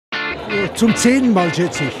Zum 10. Mal,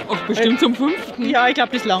 schätze ich. Ach, bestimmt zum 5. Ja, ich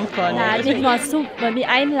glaube, das langt gar nicht. Nein, das war super. Die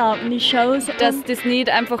Einladung, die Shows. Dass das nicht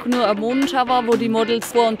einfach nur eine Modenschau war, wo die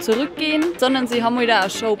Models vor und zurück gehen, sondern sie haben wieder eine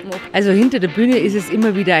Show gemacht. Also hinter der Bühne ist es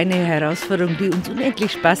immer wieder eine Herausforderung, die uns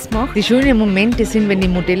unendlich Spaß macht. Die schönen Momente sind, wenn die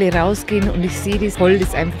Modelle rausgehen und ich sehe, wie toll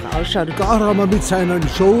das einfach ausschaut. Garhammer mit seinen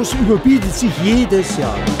Shows überbietet sich jedes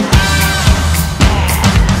Jahr.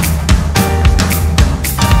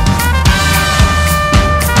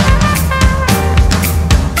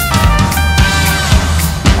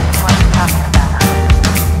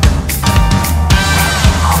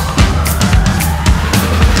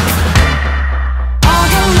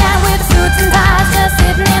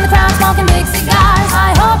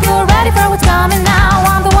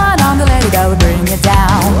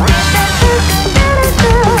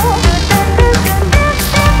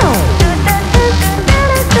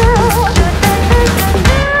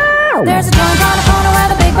 There's a joint on the corner where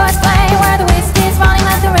the big boys play, where the whiskey's running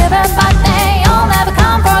like the river, but they all never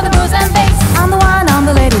come for the booze and bass. I'm the one, I'm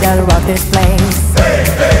the lady that'll rock this place.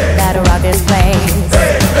 That'll rock this place.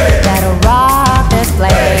 That'll rock this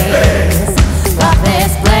place. Rock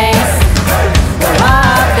this place.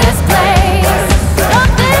 Rock this place. Rock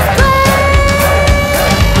this place.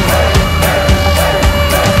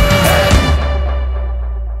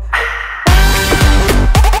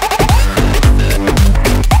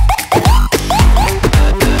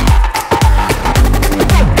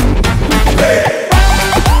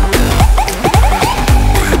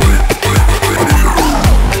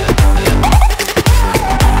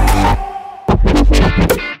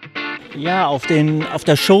 Ja, auf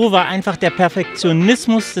der Show war einfach der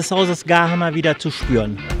Perfektionismus des Hauses Garhammer wieder zu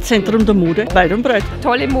spüren. Zentrum der Mode, weit und breit.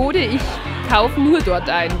 Tolle Mode, ich kaufe nur dort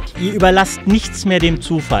ein. Ihr überlasst nichts mehr dem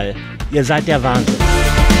Zufall. Ihr seid der Wahnsinn.